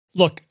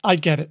Look, I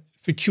get it.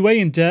 For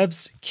QA and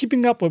devs,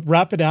 keeping up with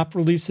rapid app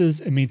releases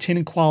and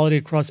maintaining quality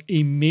across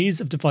a maze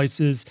of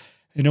devices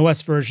and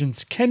OS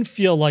versions can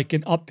feel like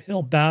an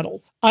uphill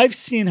battle. I've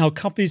seen how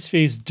companies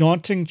face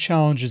daunting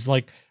challenges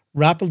like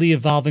rapidly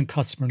evolving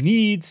customer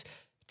needs,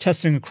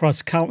 testing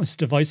across countless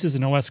devices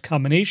and OS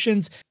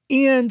combinations,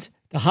 and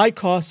the high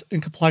cost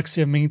and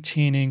complexity of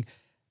maintaining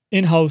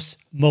in-house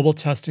mobile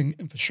testing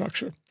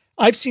infrastructure.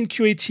 I've seen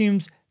QA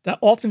teams that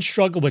often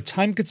struggle with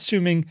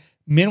time-consuming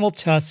manual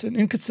tests and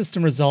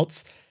inconsistent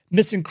results,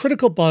 missing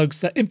critical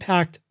bugs that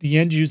impact the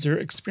end-user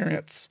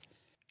experience.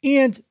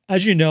 And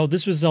as you know,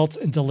 this results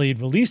in delayed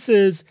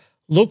releases,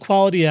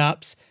 low-quality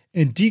apps,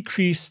 and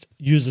decreased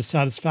user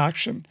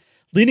satisfaction,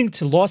 leading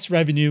to lost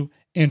revenue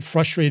and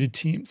frustrated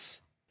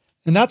teams.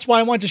 And that's why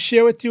I wanted to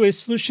share with you a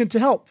solution to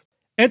help.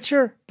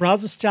 Enter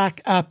BrowserStack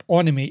App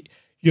Automate,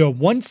 your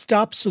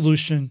one-stop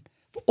solution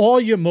for all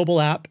your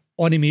mobile app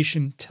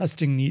automation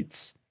testing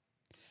needs.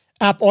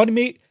 App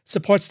Automate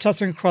supports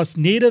testing across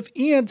native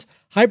and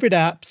hybrid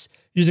apps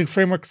using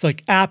frameworks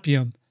like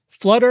Appium,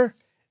 Flutter,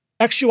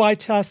 XUI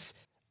tests,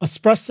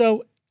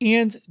 Espresso,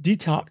 and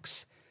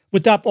Detox.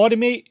 With App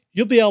Automate,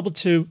 you'll be able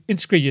to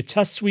integrate your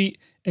test suite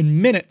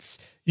in minutes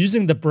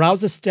using the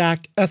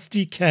BrowserStack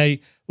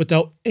SDK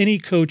without any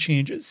code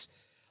changes,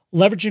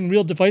 leveraging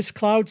real device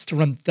clouds to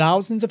run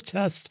thousands of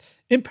tests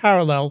in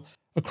parallel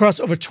across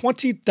over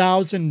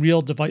 20,000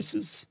 real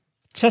devices.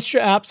 Test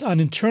your apps on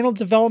internal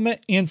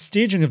development and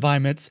staging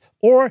environments,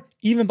 or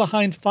even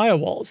behind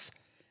firewalls.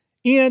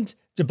 And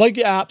debug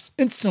your apps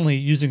instantly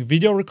using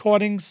video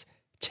recordings,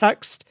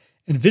 text,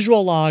 and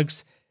visual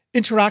logs,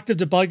 interactive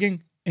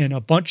debugging, and a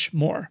bunch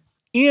more.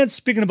 And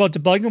speaking about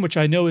debugging, which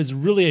I know is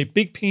really a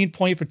big pain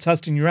point for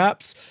testing your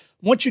apps,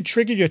 once you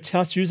trigger your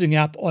tests using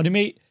App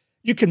Automate,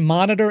 you can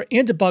monitor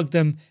and debug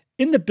them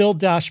in the build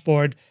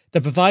dashboard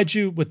that provides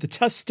you with the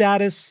test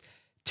status,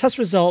 test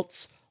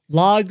results,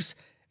 logs,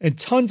 and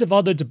tons of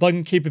other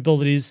debugging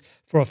capabilities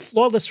for a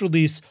flawless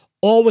release,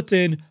 all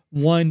within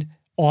one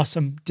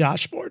awesome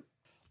dashboard.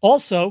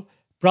 Also,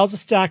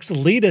 BrowserStack's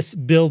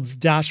latest builds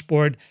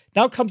dashboard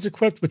now comes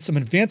equipped with some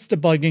advanced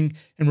debugging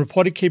and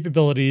reporting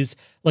capabilities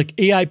like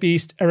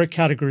AI-based error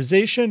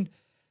categorization,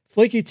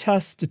 flaky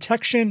test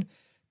detection,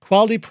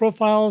 quality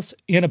profiles,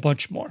 and a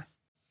bunch more.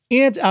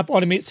 And App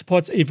Automate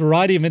supports a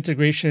variety of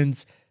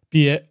integrations,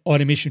 be it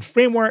automation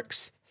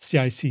frameworks,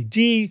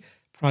 CI/CD,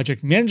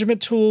 project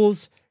management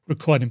tools,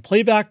 record and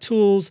playback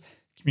tools,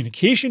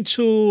 communication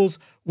tools,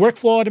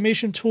 workflow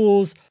automation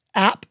tools,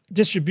 app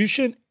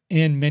distribution,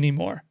 and many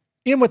more.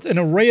 And with an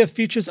array of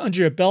features under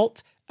your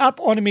belt, App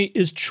Automate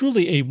is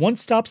truly a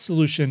one-stop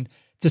solution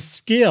to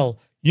scale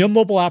your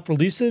mobile app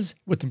releases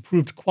with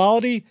improved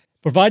quality,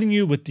 providing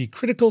you with the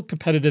critical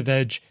competitive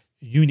edge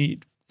you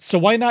need. So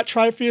why not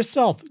try it for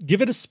yourself?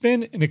 Give it a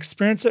spin and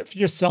experience it for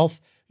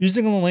yourself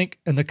using the link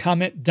in the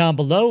comment down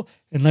below,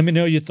 and let me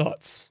know your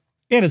thoughts.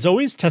 And as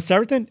always, test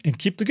everything and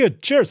keep the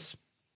good. Cheers.